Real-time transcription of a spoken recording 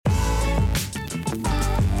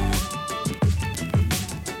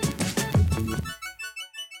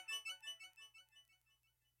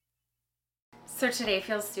So today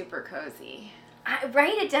feels super cozy.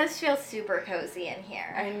 Right? It does feel super cozy in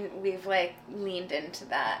here. And we've, like, leaned into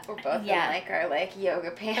that. We're both Yeah. in, like, our, like, yoga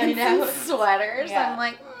I pants know. and sweaters. Yeah. I'm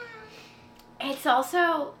like, It's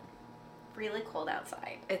also really cold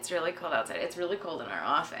outside. it's really cold outside. It's really cold in our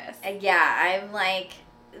office. Yeah, I'm like,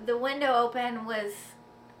 the window open was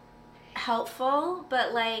helpful,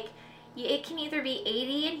 but like, it can either be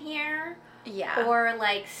 80 in here Yeah. or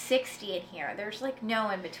like 60 in here. There's like no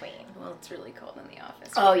in between. Well, it's really cold in the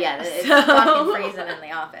office. Oh right yeah, now, it's so- fucking freezing in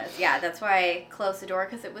the office. Yeah, that's why I closed the door,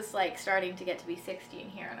 because it was like starting to get to be 60 in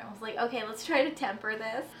here, and I was like, okay, let's try to temper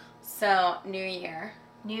this. So, New Year.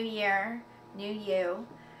 New year, new you,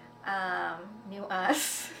 new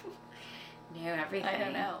us. New everything. I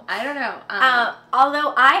don't know. I don't know.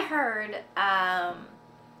 Although I heard,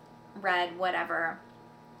 read, whatever,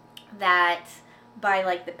 that by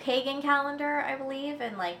like the pagan calendar, I believe,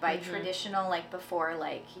 and like by traditional, like before,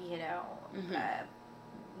 like, you know,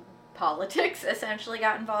 politics essentially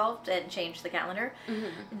got involved and changed the calendar,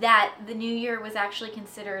 that the new year was actually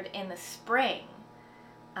considered in the spring,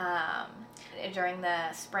 during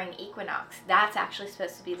the spring equinox. That's actually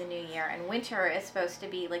supposed to be the new year, and winter is supposed to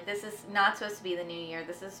be like, this is not supposed to be the new year.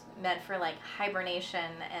 This is meant for like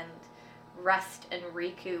hibernation and rest and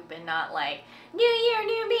recoup, and not like, new year,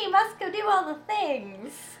 new me, must go do all the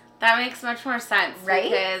things. That makes much more sense, Right?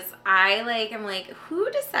 Because I like am like, who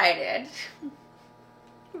decided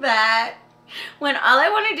that when all I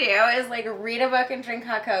want to do is like read a book and drink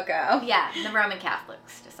hot cocoa? Yeah, the Roman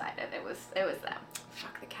Catholics decided it was them.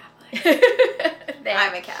 Fuck the Catholics. They-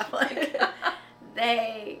 I'm a Catholic.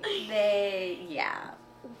 Yeah.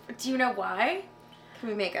 Do you know why? Can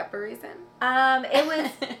we make up a reason? It was,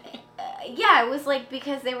 yeah, it was like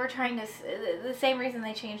because they were trying to, the same reason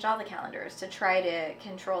they changed all the calendars, to try to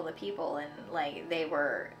control the people, and like they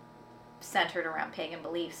were centered around pagan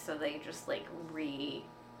beliefs, so they just like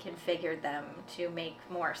reconfigured them to make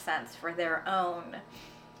more sense for their own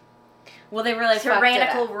Well, they really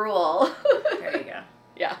tyrannical fucked rule. it up. There you go.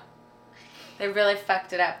 Yeah. They really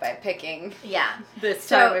fucked it up by picking Yeah. this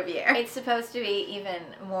So, time of year. It's supposed to be even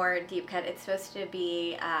more deep cut. It's supposed to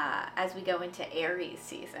be, as we go into Aries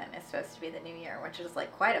season, it's supposed to be the new year, which is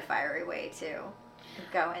like quite a fiery way to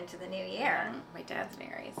go into the new year. My dad's an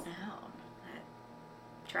Aries. Oh, that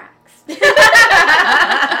tracks.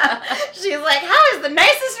 She's like, how is the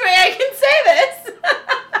nicest way I can say this?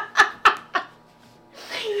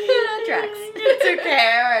 Tracks. It's okay.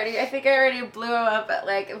 I think I already blew him up at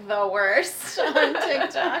like the worst on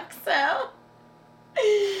TikTok, so.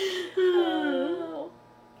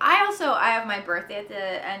 I have my birthday at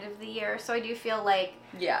the end of the year, so I do feel like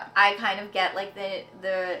Yeah. I kind of get like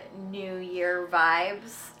the New Year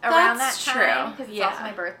vibes around That's that time, true. because it's Yeah. also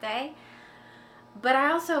my birthday. But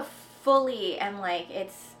I also fully am like,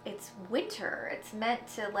 it's winter. It's meant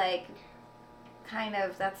to like kind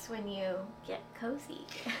of, that's when you get cozy.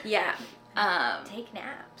 Yeah. Take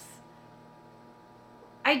naps.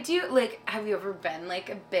 I do, like, have you ever been like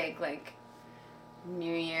a big, like,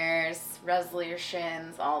 New Year's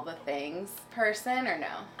resolutions, all the things person, or no?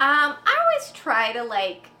 I always try to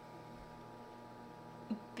like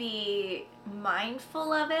be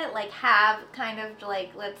mindful of it, like have kind of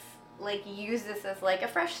like, let's like use this as like a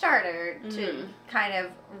fresh starter to kind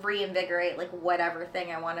of reinvigorate like whatever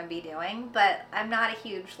thing I want to be doing. But I'm not a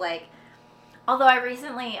huge like, although I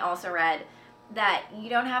recently also read that you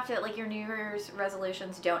don't have to, like, your New Year's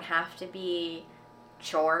resolutions don't have to be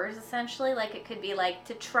chores, essentially. Like, it could be like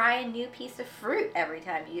to try a new piece of fruit every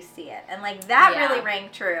time you see it, and like that really rang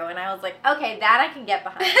true, and I was like, okay, that I can get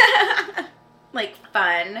behind. Like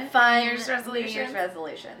fun New Year's resolutions. New Year's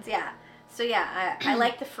resolutions, yeah. So yeah, I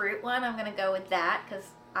like the fruit one. I'm gonna go with that because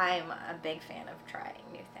I'm a big fan of trying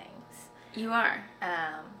new things. You are,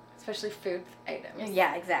 especially food items.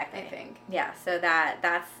 Yeah, exactly. I think. Yeah, so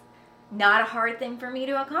that's not a hard thing for me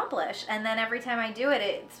to accomplish, and then every time I do it,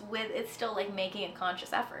 it's still like making a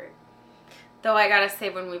conscious effort. Though I gotta say,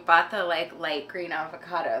 when we bought the like light green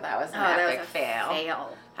avocado, that was an epic fail.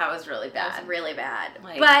 That was really bad. That was really bad.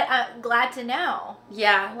 Like- But glad to know.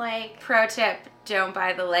 Yeah. Like, Pro tip: don't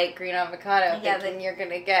buy the light green avocado Yeah, thinking you're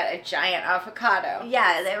gonna get a giant avocado.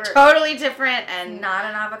 yeah, they were Totally different and not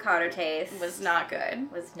an avocado taste. was not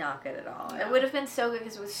good. Was not good at all. No. It would have been so good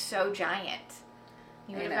because it was so giant.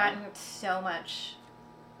 You would I have know. gotten so much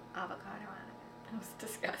avocado out of it. It was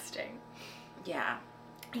disgusting. Yeah.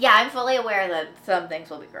 Yeah, I'm fully aware that some things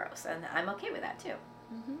will be gross, and I'm okay with that too.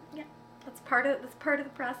 Mm-hmm. Yeah, that's part of the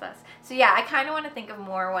process. So yeah, I kind of want to think of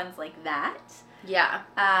more ones like that. Yeah.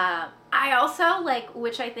 I also like,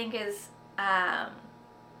 which I think is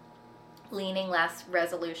leaning less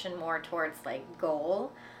resolution, more towards like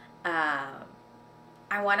goal.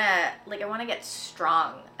 I want to get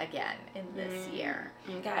strong again in this year.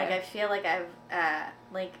 Okay. Like, I feel like I've,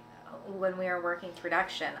 like, when we were working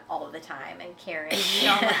production all the time and carrying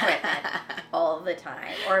film equipment all the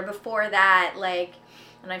time. Or before that, like,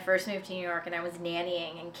 when I first moved to New York and I was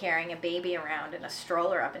nannying and carrying a baby around in a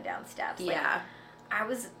stroller up and down steps. Like, Yeah. I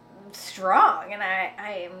was strong, and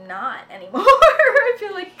I am not anymore. I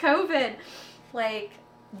feel like COVID, like,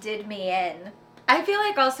 did me in. I feel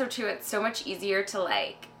like also, too, it's so much easier to,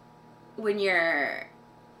 like, when your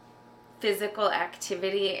physical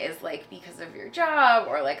activity is, like, because of your job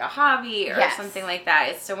or, like, a hobby or Yes. something like that.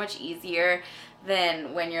 It's so much easier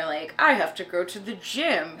than when you're like, I have to go to the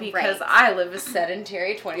gym because Right. I live a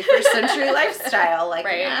sedentary 21st century lifestyle like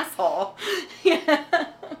Right. an asshole. Yeah.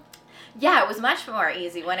 Yeah, it was much more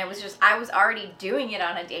easy when it was just, I was already doing it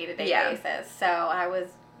on a day-to-day Yeah. basis. So I was,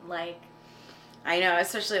 like, I know,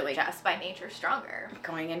 especially, like, just by nature stronger.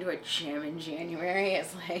 going into a gym in January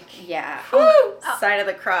is like, Yeah. woo, sign of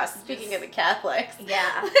the cross. Speaking of the Catholics.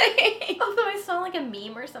 Yeah. Although I saw, like, a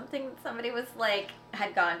meme or something that somebody was, like,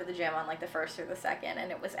 had gone to the gym on, like, the 1st or the 2nd,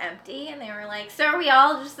 and it was empty, and they were like, so are we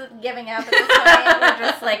all just giving up at this point? We're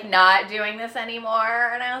just, like, not doing this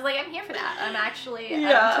anymore? And I was like, I'm here for that. I'm actually,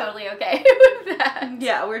 Yeah. I'm totally okay with that.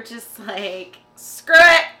 Yeah, we're just like, screw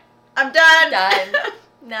it, I'm done. Done.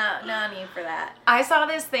 No need for that. I saw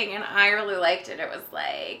this thing and I really liked it. It was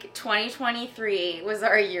like 2023 was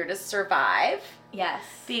our year to survive Yes.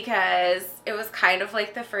 because it was kind of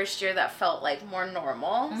like the first year that felt like more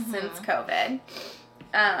normal since COVID.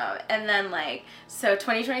 And then like, so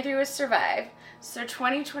 2023 was survive. So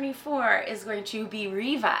 2024 is going to be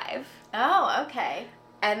revive. Oh, okay.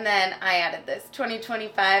 And then I added this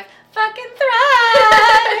 2025 fucking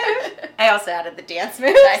thrive. I also added the dance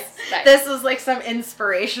moves. Nice. This was like some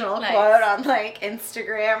inspirational Nice. quote on like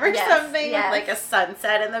Instagram or Yes, something yes. with like a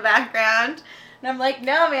sunset in the background. And I'm like,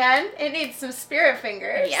 no man, it needs some spirit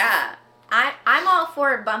fingers. Yeah. I'm all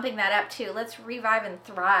for bumping that up too. Let's revive and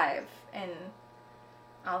thrive. And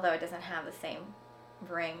although it doesn't have the same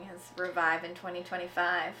ring as revive in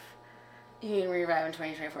 2025. You can revive in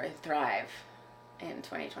 2024 and thrive in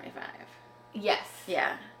 2025. Yes.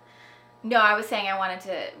 Yeah. No, I was saying I wanted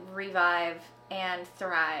to revive and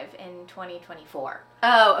thrive in 2024.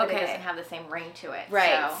 Oh, But it doesn't have the same ring to it.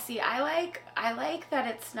 Right. So. See, I like that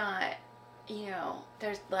it's not, you know,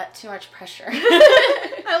 there's too much pressure.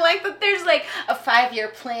 I like that there's like a 5-year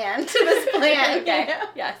plan to this plan. Okay. You know?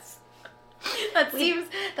 Yes. That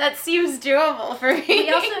seems doable for me.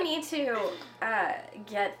 We also need to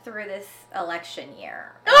get through this election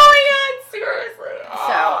year. Oh my god, seriously.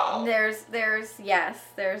 So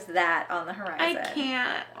there's that on the horizon. I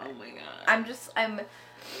can't. Oh my god. I'm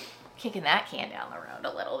kicking that can down the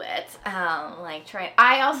road a little bit. Like trying.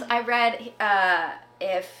 I read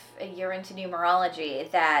if you're into numerology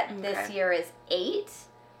that this Okay. year is 8,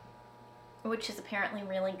 which is apparently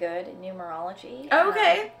really good in numerology.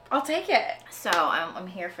 Okay, I'll take it. So I'm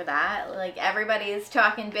here for that. Like everybody's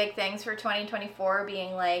talking big things for 2024,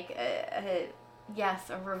 being like, yes,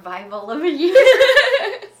 a revival of a year.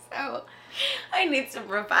 So I need some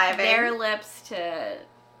reviving. Their lips to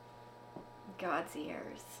God's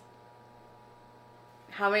ears.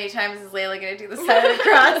 How many times is Layla going to do the sign of the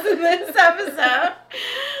cross in this episode?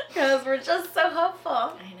 Because we're just so hopeful.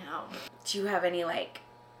 I know. Do you have any, like,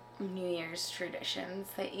 New Year's traditions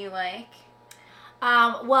that you like?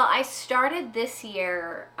 Well, I started this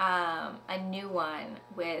year a new one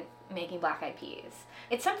with making black eyed peas.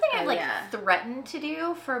 It's something I've threatened to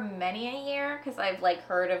do for many a year because I've like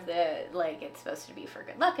heard of the like it's supposed to be for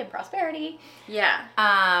good luck and prosperity. Yeah.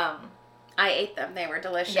 I ate them. They were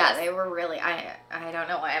delicious. Yeah, they were really. I don't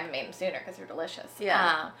know why I haven't made them sooner because they're delicious.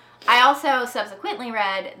 Yeah. I also subsequently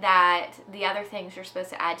read that the other things you're supposed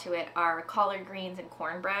to add to it are collard greens and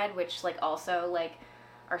cornbread, which like also like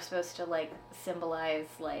are supposed to like symbolize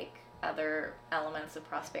like other elements of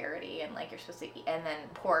prosperity, and like you're supposed to eat, and then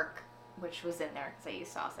pork, which was in there because I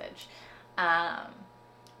used sausage.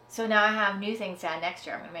 So now I have new things to add next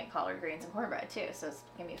year. I'm gonna make collard greens and cornbread too, so it's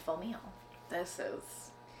gonna be a full meal. This is...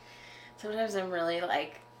 Sometimes I'm really,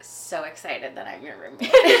 like, so excited that I'm your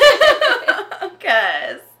roommate.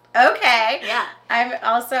 Because, okay. Yeah.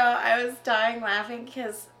 I was dying laughing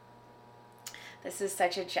because this is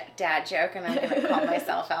such a dad joke, and I'm going to call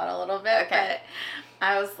myself out a little bit. Okay. But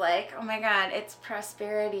I was like, oh my god, it's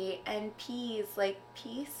prosperity and peas. Like,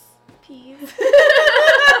 peace? Peas?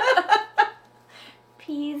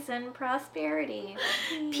 Peas and prosperity.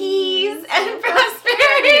 Peas and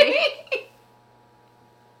prosperity.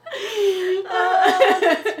 Oh,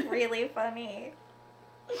 that's really funny.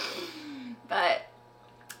 But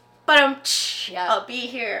Yep. I'll be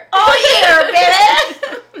here all year,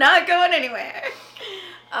 baby. Not going anywhere.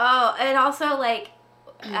 Oh, and also, like,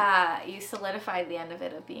 you solidified the end of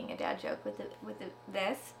it of being a dad joke with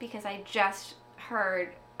this, because I just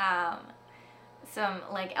heard some,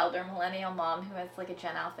 like, elder millennial mom who has, like, a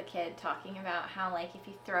Gen Alpha kid talking about how, like, if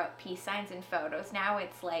you throw up peace signs in photos now,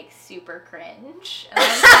 it's, like, super cringe. And I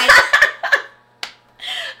was like...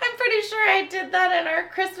 I'm pretty sure I did that in our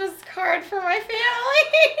Christmas card for my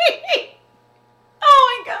family.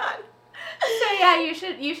 Oh, my God. So yeah,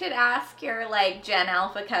 you should ask your, like, Gen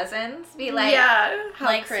Alpha cousins. Be like, yeah, how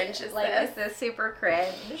like, cringe is like, this? Is this super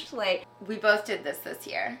cringe? Like, We both did this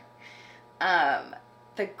year.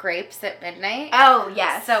 The grapes at midnight. oh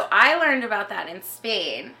yes. So I learned about that in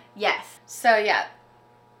Spain. Yes. So yeah,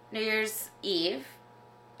 New Year's Eve,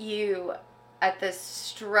 you, at the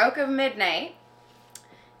stroke of midnight,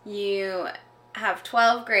 you have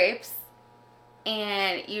 12 grapes,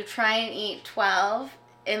 and you try and eat 12.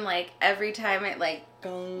 And, like, every time it, like,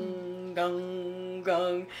 gong, gong,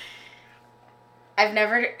 gong. I've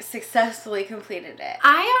never successfully completed it.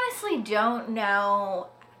 I honestly don't know,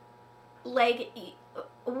 like,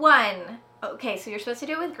 okay, so you're supposed to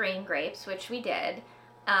do it with green grapes, which we did.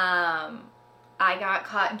 I got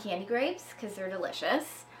cotton candy grapes, because they're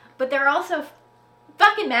delicious. But they're also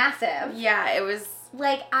fucking massive. Yeah, it was...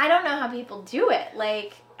 Like, I don't know how people do it.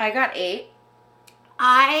 Like... I got 8.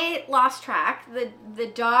 I lost track. The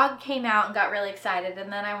dog came out and got really excited,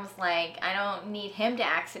 and then I was like, I don't need him to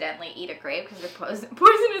accidentally eat a grape because they're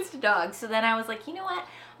poisonous to dogs. So then I was like, you know what?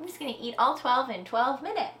 I'm just going to eat all 12 in 12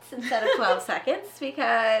 minutes instead of 12 seconds,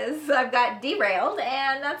 because I've got derailed,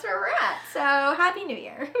 and that's where we're at. So Happy New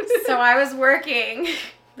Year. So I was working.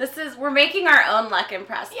 We're making our own luck and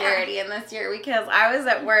prosperity in this year, because I was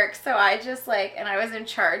at work, so I just, like, and I was in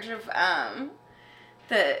charge of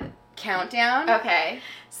the countdown. Okay.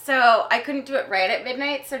 So I couldn't do it right at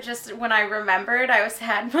midnight, so just when I remembered, I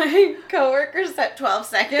had my coworkers set 12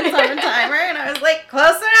 seconds on a timer, and I was like,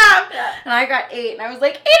 close enough. Yeah. And I got 8, and I was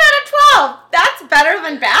like, 8 out of 12. That's better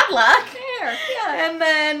than bad luck. There. Yeah. And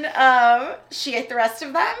then she ate the rest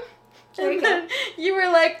of them. There you And go. then you were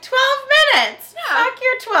like, 12 minutes. Yeah. Fuck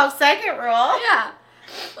your 12-second rule. Yeah.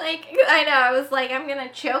 Like, I know, I was like, I'm gonna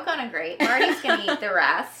choke on a grape. Marty's gonna eat the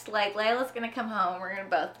rest. Like, Layla's gonna come home. We're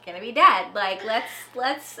both gonna be dead. Like,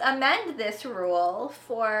 let's amend this rule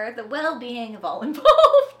for the well-being of all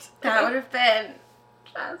involved. That would have been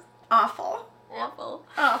Just awful. awful.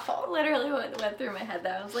 Awful. Literally what went through my head, though.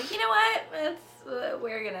 I was like, you know what?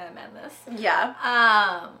 We're gonna amend this. Yeah.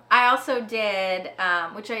 I also did,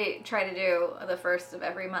 which I try to do the first of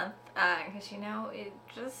every month, because, you know, it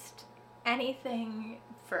just... anything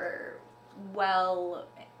for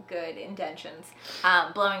good intentions.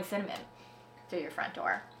 Blowing cinnamon through your front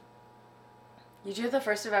door. You do it the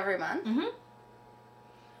first of every month? Mm-hmm.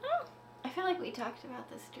 Oh, I feel like we talked about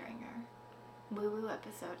this during our woo-woo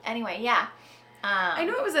episode. Anyway, yeah. I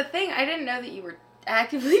knew it was a thing. I didn't know that you were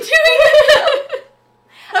actively doing it.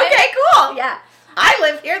 Okay, cool. Yeah. I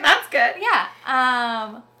live here. That's good. Yeah.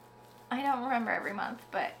 I don't remember every month,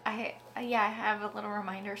 but I have a little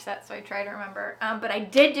reminder set, so I try to remember. But I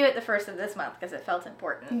did do it the first of this month because it felt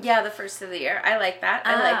important. Yeah, the first of the year. I like that.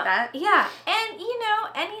 I like that. Yeah, and you know,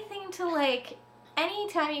 anything to like,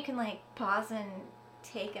 anytime you can like pause and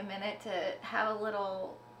take a minute to have a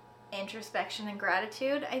little introspection and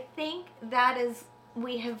gratitude, I think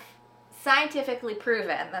we have scientifically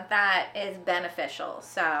proven that is beneficial.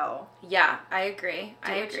 So Yeah, I agree.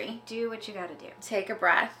 I agree. Do what you gotta do. Take a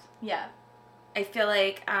breath. Yeah. I feel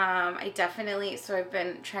like I definitely, so I've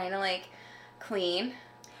been trying to like clean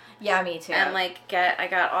Yeah, me too. and like I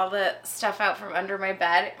got all the stuff out from under my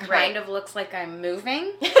bed. It kind of looks like I'm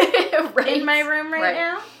moving in my room right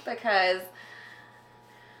now, because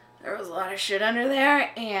there was a lot of shit under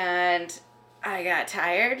there, and I got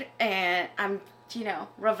tired, and I'm, you know,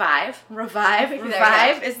 revive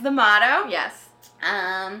is the motto. Yes.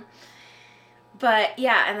 But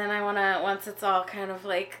yeah, and then I want to, once it's all kind of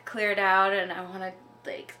like cleared out, and I want to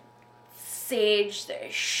like sage the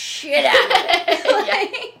shit out of it.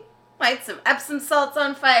 Like, light some Epsom salts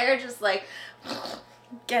on fire, just like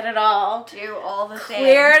get it all Do all the things.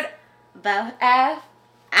 cleared the F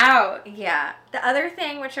out. Yeah. The other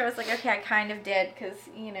thing, which I was like, okay, I kind of did, because,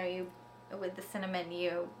 you know, you, with the cinnamon,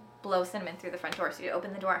 you blow cinnamon through the front door, so you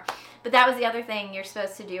open the door. But that was the other thing you're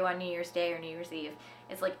supposed to do on New Year's Day or New Year's Eve,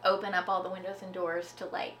 is, like, open up all the windows and doors to,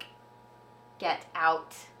 like, get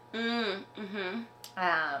out. Mm-hmm.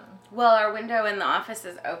 Well, our window in the office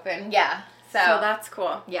is open. Yeah. So that's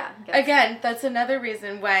cool. Yeah. Again, that's another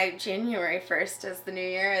reason why January 1st as the new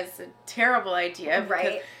year is a terrible idea.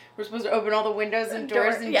 Right. we're supposed to open all the windows and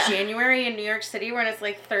doors in January in New York City when it's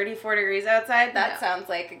like 34 degrees outside. That sounds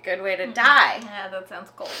like a good way to die. Yeah, that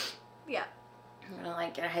sounds cold. Yeah. I'm going to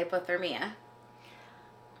like get a hypothermia.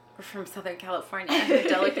 We're from Southern California. Our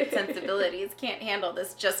delicate sensibilities can't handle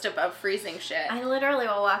this just above freezing shit. I literally,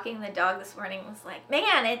 while walking the dog this morning, was like,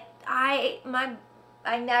 man, I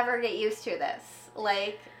never get used to this.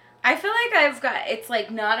 Like, I feel like it's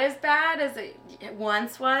like not as bad as it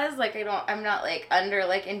once was. Like I'm not like under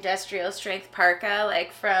like industrial strength parka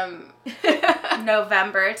like from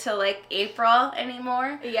November to like April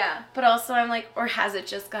anymore. Yeah. But also I'm like, or has it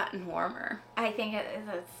just gotten warmer? I think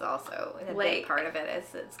it's also a big part of it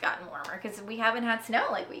is it's gotten warmer because we haven't had snow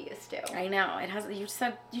like we used to. I know. It hasn't. You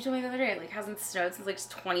told me the other day, like hasn't snowed since like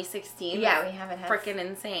 2016. Yeah, we haven't had freaking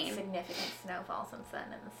insane. Significant snowfall since then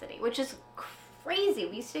in the city, which is crazy.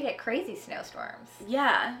 We used to get crazy snowstorms.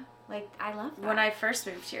 Yeah. Like, I love that. When I first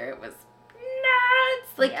moved here, it was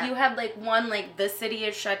nuts. Like, you had, like, one, like, the city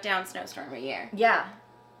is shut down snowstorm a year. Yeah.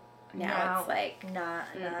 Now it's, like... Not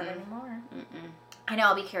anymore. I know,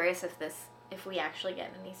 I'll be curious if we actually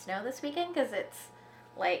get any snow this weekend, because it's,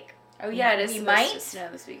 like... Oh, yeah, it is supposed to snow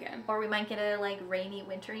this weekend. Or we might get a, like, rainy,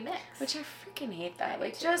 wintry mix. Which I freaking hate that.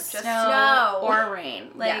 Like, just snow or rain.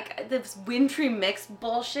 Like, this wintry mix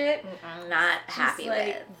bullshit. Not happy with.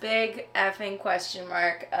 Like, big effing question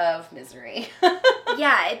mark of misery.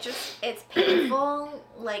 Yeah, it's painful,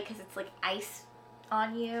 like, because it's, like, ice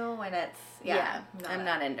on you, and it's... Yeah, I'm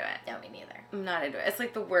not into it. No, me neither. I'm not into it. It's,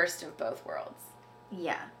 like, the worst of both worlds.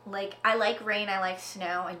 Yeah. Like, I like rain, I like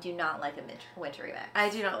snow, I do not like a wintry mix. I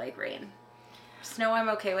do not like rain. Snow I'm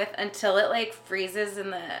okay with until it, like, freezes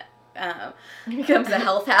in the... becomes a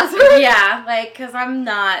health hazard. Yeah, like, because I'm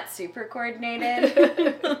not super coordinated.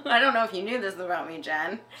 I don't know if you knew this about me,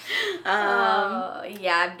 Jen.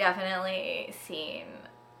 Yeah, I've definitely seen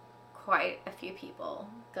quite a few people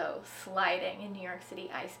go sliding in New York City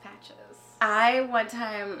ice patches. One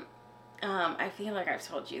time, I feel like I've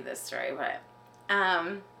told you this story, but...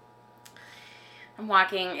 I'm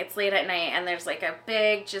walking, it's late at night, and there's like a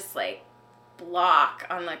big just like block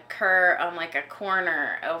on the on like a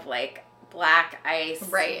corner of like black ice,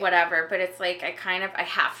 right, whatever, but it's like I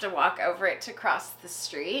have to walk over it to cross the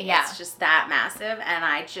street. Yeah. It's just that massive, and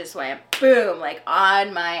I just went boom, like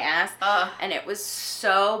on my ass. And it was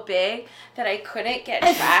so big that I couldn't get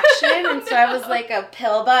traction, and so I was like a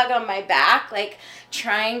pill bug on my back, like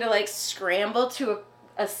trying to like scramble to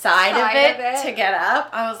a side of it to get up.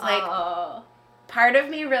 I was like, part of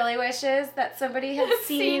me really wishes that somebody had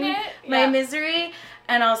seen my misery,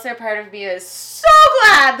 and also part of me is so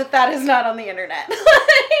glad that is not on the internet.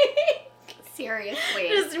 Seriously.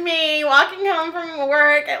 Just me walking home from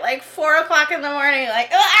work at like 4 o'clock in the morning, like,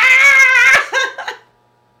 ah!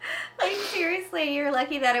 Like, seriously, you're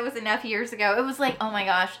lucky that it was enough years ago. It was like, oh my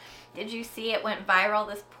gosh, did you see it went viral?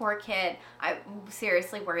 This poor kid. I was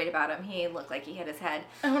seriously worried about him. He looked like he hit his head.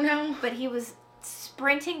 Oh no. But he was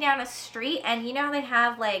sprinting down a street, and you know how they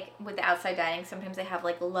have, like, with the outside dining, sometimes they have,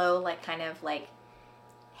 like, low, like, kind of, like,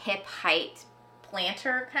 hip height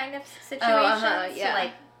planter kind of situations to,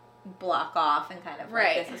 like, block off and kind of,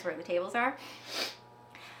 like, this is where the tables are.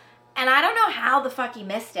 And I don't know how the fuck he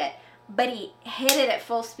missed it, but he hit it at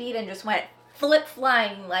full speed and just went flip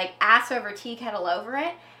flying, like, ass over tea kettle over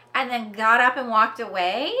it, and then got up and walked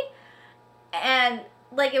away. And,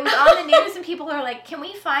 like, it was on the news, and people are like, can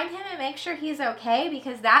we find him and make sure he's okay?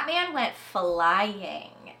 Because that man went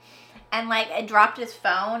flying. And, like, it dropped his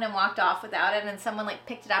phone and walked off without it, and someone, like,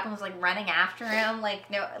 picked it up and was, like, running after him.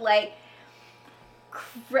 Like, no, like,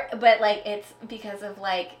 but, like, it's because of,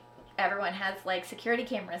 like, everyone has, like, security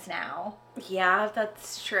cameras now. Yeah,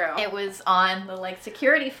 that's true. It was on the, like,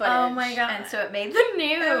 security footage. Oh, my God. And so it made the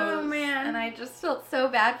news. Oh, man. And I just felt so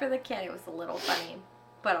bad for the kid. It was a little funny.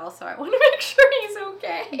 But also, I want to make sure he's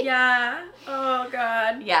okay. Yeah. Oh,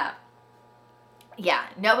 God. Yeah. Yeah.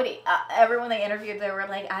 Nobody, everyone they interviewed, they were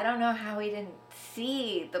like, I don't know how he didn't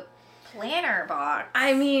see the planter box.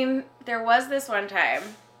 I mean, there was this one time.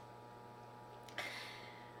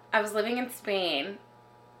 I was living in Spain.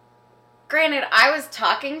 Granted, I was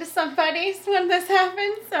talking to somebody when this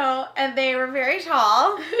happened, and they were very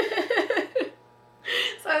tall.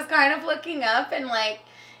 So I was kind of looking up, and, like,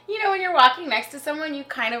 you know, when you're walking next to someone, you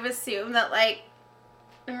kind of assume that, like,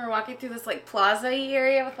 we were walking through this, like, plaza-y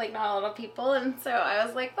area with, like, not a lot of people, and so I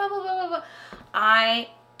was like, blah, blah, blah, blah, blah.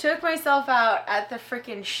 I took myself out at the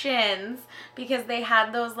freaking Shins because they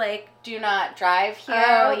had those, like, do not drive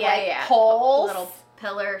here, poles. Little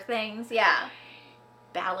pillar things, yeah.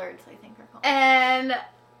 Ballards, I think they're called. And,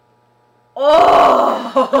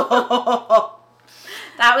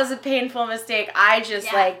 That was a painful mistake. I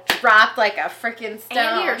just like dropped like a freaking stone.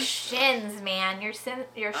 And your shins, man. Your shins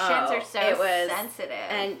are so sensitive.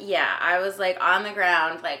 And yeah, I was like on the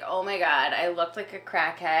ground, like, oh my God, I looked like a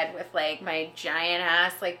crackhead with like my giant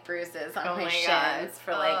ass like bruises on my shins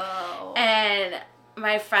for like, and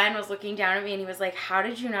my friend was looking down at me and he was like, how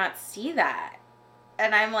did you not see that?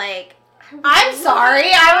 And I'm like, I'm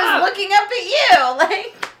sorry, I was looking up at you.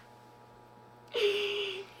 Like,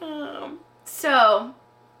 so,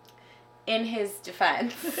 in his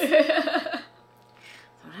defense,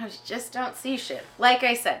 sometimes you just don't see shit. Like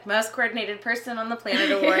I said, most coordinated person on the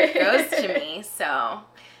planet award goes to me, so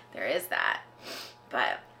there is that.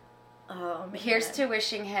 But here's to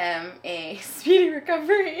wishing him a speedy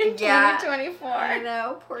recovery in 2024. I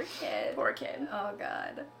know, poor kid. Poor kid. Oh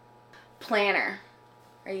God. Planner.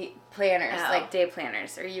 Are you planners, like day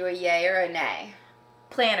planners? Are you a yay or a nay?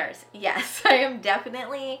 Planners, yes. I am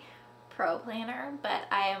definitely pro planner, but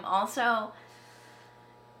I am also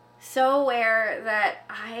so aware that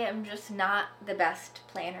I am just not the best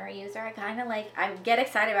planner user. I kind of like, I get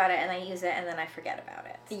excited about it and I use it and then I forget about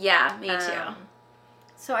it. Yeah, me too.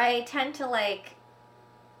 So I tend to like,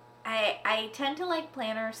 I tend to like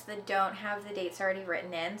planners that don't have the dates already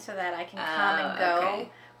written in so that I can come and go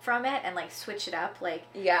from it and like switch it up. Like,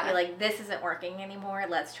 you're like, this isn't working anymore.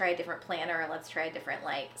 Let's try a different planner. Or let's try a different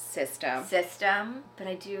like system. But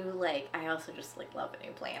I do like, I also just like love a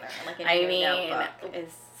new planner. Like a new notebook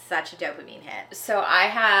is such a dopamine hit. So I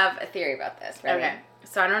have a theory about this. Ready? Okay.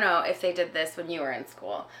 So I don't know if they did this when you were in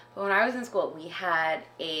school, but when I was in school, we had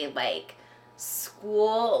a like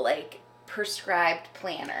school like prescribed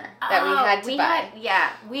planner that we had to buy.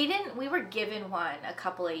 We were given one a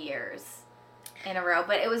couple of years in a row,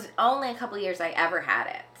 but it was only a couple of years I ever had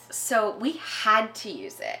it. So we had to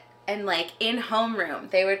use it. And like in homeroom,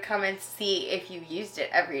 they would come and see if you used it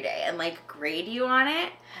every day and like grade you on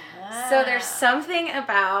it. So there's something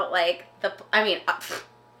about like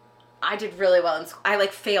I did really well in school. I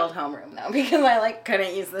like failed homeroom though because I like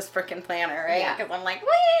couldn't use this freaking planner, right? Because I'm like,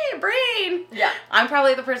 wait, brain. Yeah. I'm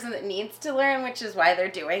probably the person that needs to learn, which is why they're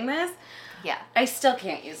doing this. Yeah. I still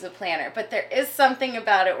can't use the planner, but there is something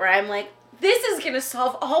about it where I'm like, this is going to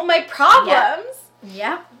solve all my problems.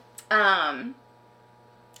 Yeah.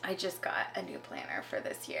 I just got a new planner for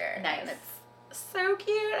this year. Nice. And it's so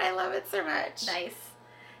cute. I love it so much. Nice.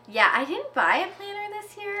 Yeah, I didn't buy a planner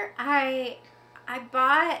this year. I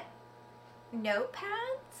bought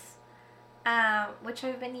notepads, which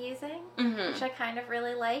I've been using, which I kind of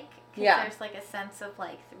really like. Because there's like a sense of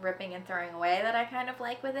like ripping and throwing away that I kind of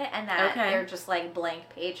like with it. And that they're just like blank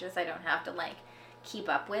pages I don't have to like keep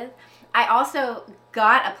up with. I also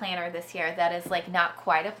got a planner this year that is like not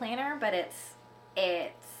quite a planner, but it's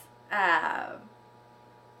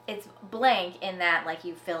blank in that like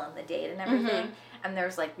you fill in the date and everything, and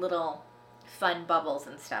there's like little fun bubbles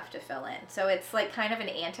and stuff to fill in. So it's like kind of an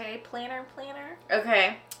anti-planner planner.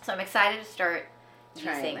 Okay. So I'm excited to start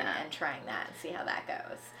trying that and see how that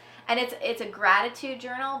goes. And it's a gratitude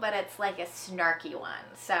journal, but it's like a snarky one.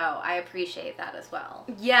 So I appreciate that as well.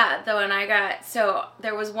 Yeah, though, so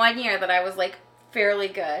there was one year that I was like fairly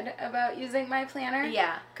good about using my planner.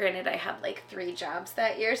 Yeah. Granted, I had like 3 jobs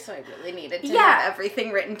that year, so I really needed to have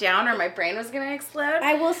everything written down or my brain was going to explode.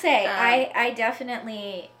 I will say, I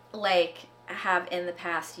definitely like have in the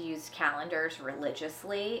past used calendars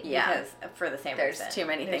religiously because for the same reason. There's too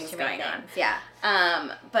many things going on. Yeah.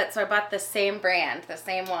 But so I bought the same brand, the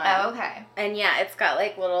same one. Oh, okay. And yeah, it's got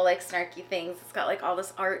like little like snarky things. It's got like all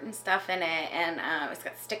this art and stuff in it, and it's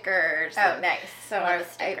got stickers. Oh, nice. So Love a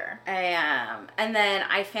sticker. And then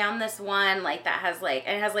I found this one like that has like,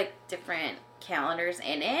 and it has like different calendars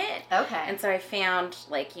in it. Okay. And so I found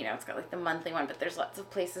like, it's got like the monthly one, but there's lots of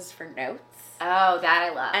places for notes. Oh, that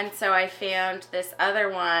I love. And so I found this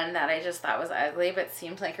other one that I just thought was ugly, but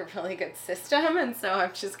seemed like a really good system. And so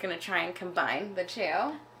I'm just going to try and combine the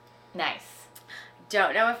two. Nice.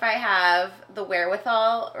 Don't know if I have the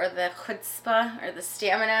wherewithal or the chutzpah or the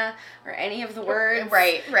stamina or any of the words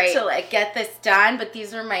right to like get this done, but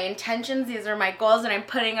these are my intentions, these are my goals, and I'm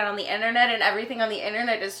putting it on the internet, and everything on the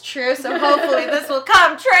internet is true, so hopefully this will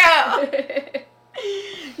come true.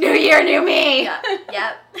 New year, new me.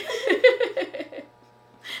 Yep.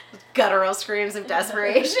 Guttural screams of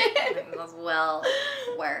desperation. Well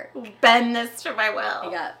work. Bend this to my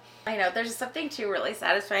will. Yeah. I know, there's something too really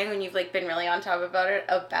satisfying when you've like been really on top about it,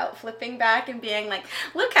 about flipping back and being like,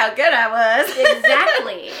 look how good I was.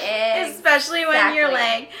 Exactly. Especially when you're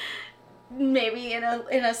like maybe in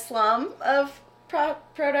a slum of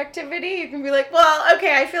productivity, you can be like, well,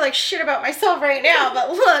 okay, I feel like shit about myself right now,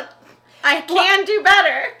 but look, I can do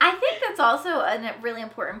better. I think that's also a really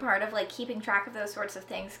important part of like keeping track of those sorts of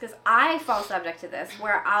things, because I fall subject to this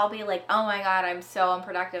where I'll be like, oh my God, I'm so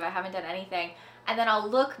unproductive. I haven't done anything. And then I'll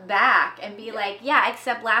look back and be like, yeah,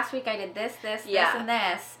 except last week I did this, and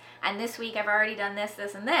this. And this week I've already done this,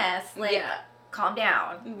 and this. Like, calm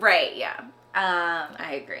down. Right, yeah.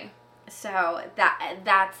 I agree. So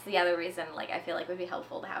that's the other reason, like, I feel like it would be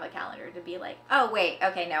helpful to have a calendar to be like, oh, wait,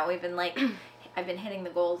 okay, no, we've been, like, I've been hitting the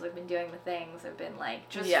goals, I've been doing the things, I've been, like,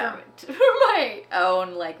 just for my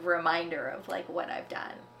own, like, reminder of, like, what I've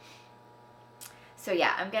done. So,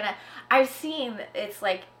 yeah, I've seen it's,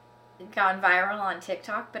 like, gone viral on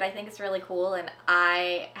TikTok, but I think it's really cool, and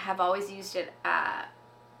I have always used it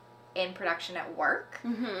in production at work.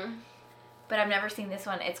 Mm-hmm. But I've never seen this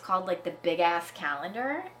one. It's called, like, the Big Ass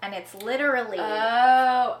Calendar. And it's literally...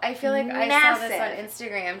 Oh, I feel like massive. I saw this on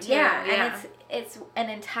Instagram, too. Yeah, and it's an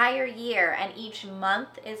entire year, and each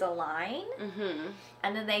month is a line. Mm-hmm.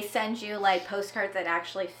 And then they send you, like, postcards that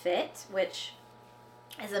actually fit, which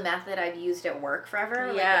is a method I've used at work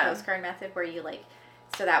forever. Yeah. Like, the postcard method where you, like...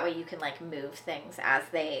 So that way you can, like, move things as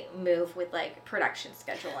they move with, like, production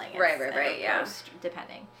scheduling. Right, yeah. Post,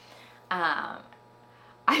 depending.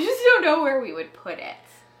 I just don't know where we would put it.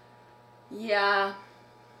 Yeah.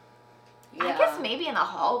 I guess maybe in the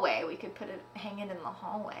hallway. We could hang it in the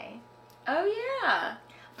hallway. Oh, yeah.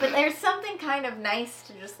 But there's something kind of nice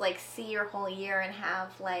to just, like, see your whole year and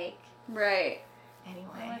have, like... Right.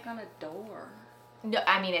 Anyway. Or like on a door. No,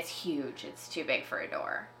 I mean, it's huge. It's too big for a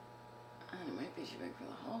door. It might be too big for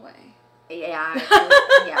the hallway. Yeah.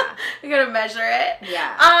 Yeah. We gotta measure it.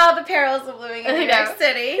 Yeah. Oh, the perils of living in New York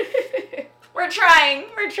City. We're trying.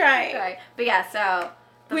 But yeah, so...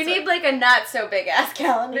 We need, like, a not-so-big-ass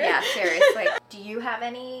calendar. Yeah, seriously. Do you have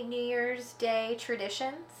any New Year's Day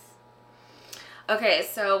traditions? Okay,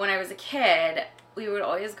 so when I was a kid, we would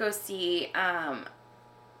always go see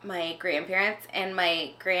my grandparents, and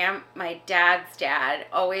my dad's dad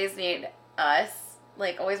always made us,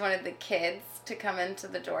 like, always wanted the kids to come into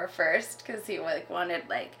the door first, because he, like, wanted,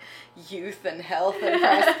 like, youth and health and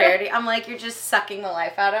prosperity. I'm like, you're just sucking the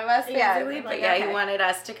life out of us, basically. Yeah, but yeah, okay. He wanted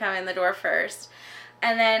us to come in the door first.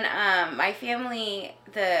 And then my family,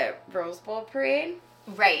 the Rose Bowl parade.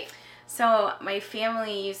 Right. So my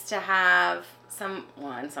family used to have some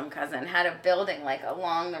cousin had a building, like,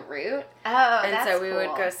 along the route. Oh, and that's so we cool.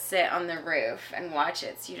 would go sit on the roof and watch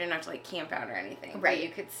it. So you didn't have to, like, camp out or anything. Right. But you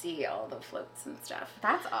could see all the floats and stuff.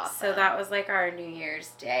 That's awesome. So that was, like, our New Year's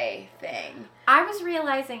Day thing. I was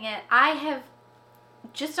realizing it. I have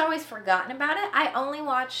just always forgotten about it. I only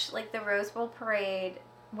watch, like, the Rose Bowl parade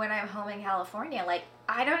when I'm home in California. Like,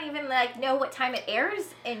 I don't even, like, know what time it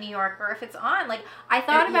airs in New York or if it's on. Like, I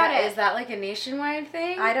thought about it. Is that, like, a nationwide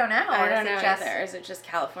thing? I don't know. I don't know either. Or is it just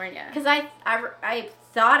California? Because I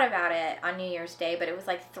thought about it on New Year's Day, but it was,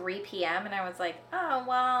 like, 3 p.m. and I was like, oh,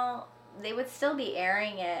 well, they would still be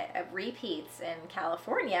airing it at repeats in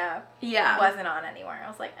California. Yeah. It wasn't on anywhere. I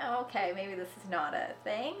was like, oh, okay, maybe this is not a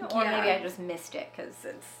thing. Or maybe I just missed it because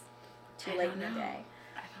it's too late in the day.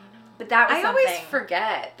 But that was something. I always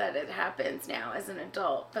forget that it happens now as an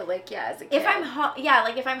adult, but, like, yeah, as a kid. If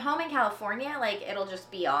I'm home in California, like, it'll just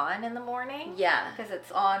be on in the morning. Yeah. Because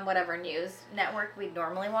it's on whatever news network we'd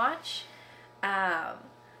normally watch. I've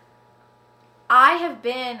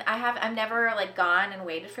never, like, gone and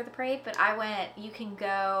waited for the parade, but you can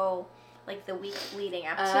go, like, the week leading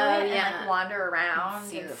up to it and, like, wander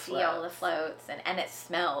around and see all the floats, and it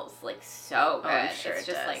smells, like, so good. Oh, I'm sure it's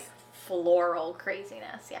it just does. like floral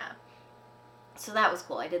craziness, yeah. So that was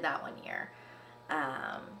cool. I did that one year.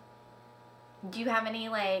 Do you have any,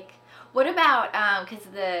 like, what about, because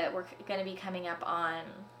we're going to be coming up on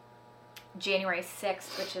January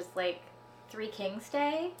 6th, which is, like, Three Kings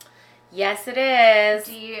Day? Yes, it is.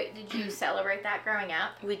 Did you celebrate that growing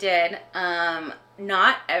up? We did.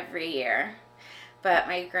 Not every year, but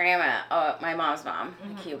my grandma, my mom's mom,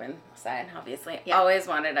 the Cuban side, obviously, always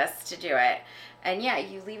wanted us to do it. And, yeah,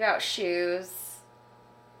 you leave out shoes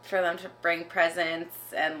for them to bring presents,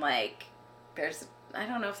 and, like, I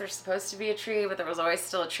don't know if there's supposed to be a tree, but there was always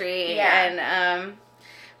still a tree. Yeah. And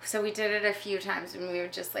so we did it a few times, and we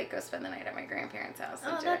would just, like, go spend the night at my grandparents' house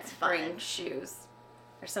and that's fun. Bring shoes.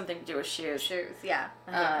 There's something to do with shoes. Shoes, yeah.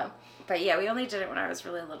 But yeah, we only did it when I was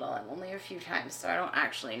really little, and only a few times, so I don't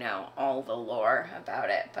actually know all the lore about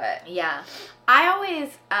it, but... Yeah. I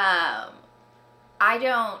always, I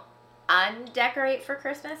don't undecorate for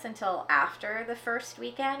Christmas until after the first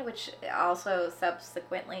weekend, which also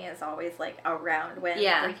subsequently is always, like, around when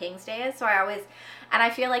Three Kings Day is, so I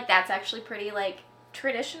feel like that's actually pretty, like,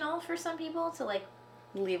 traditional for some people to, like,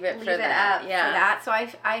 leave it up for that. So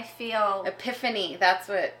I feel... Epiphany, that's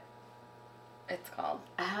what it's called.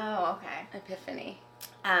 Oh, okay. Epiphany.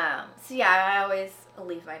 So yeah, I always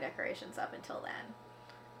leave my decorations up until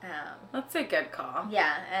then. That's a good call.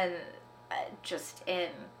 Yeah, and just in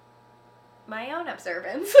my own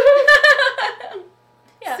observance.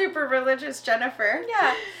 Yeah. Super religious Jennifer.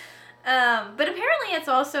 Yeah. But apparently it's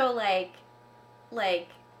also like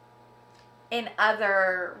in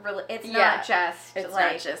other, it's not just it's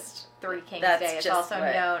like not just Three Kings that's Day. It's just also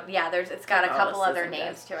what known, it's got a couple other Catholicism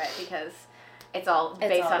names does. to it because it's all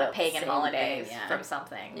based all on a the pagan same holidays thing, yeah. from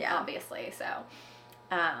something, Yeah. obviously. So,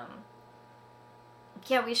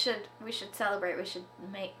 yeah, we should celebrate. We should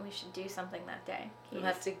do something that day. You'll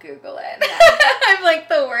have to Google it. Yeah. I'm like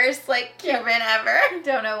the worst Cuban ever.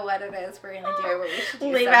 Don't know what it is we're gonna do, but we should do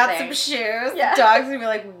Leave something. out some shoes. Yeah. The dog's gonna be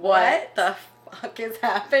like, what What? the fuck is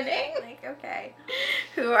happening? Like, okay.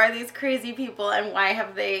 Who are these crazy people and why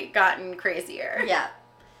have they gotten crazier? Yeah.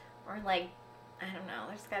 Or like, I don't know.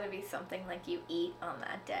 There's got to be something like you eat on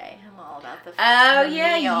that day. I'm all about the. Oh, the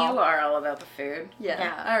yeah, meal. you are all about the food.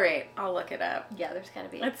 Yeah. All right, I'll look it up. Yeah, there's got to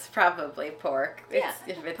be. It's probably pork. Yeah.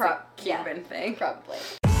 If it's Pro- a Cuban thing. Probably.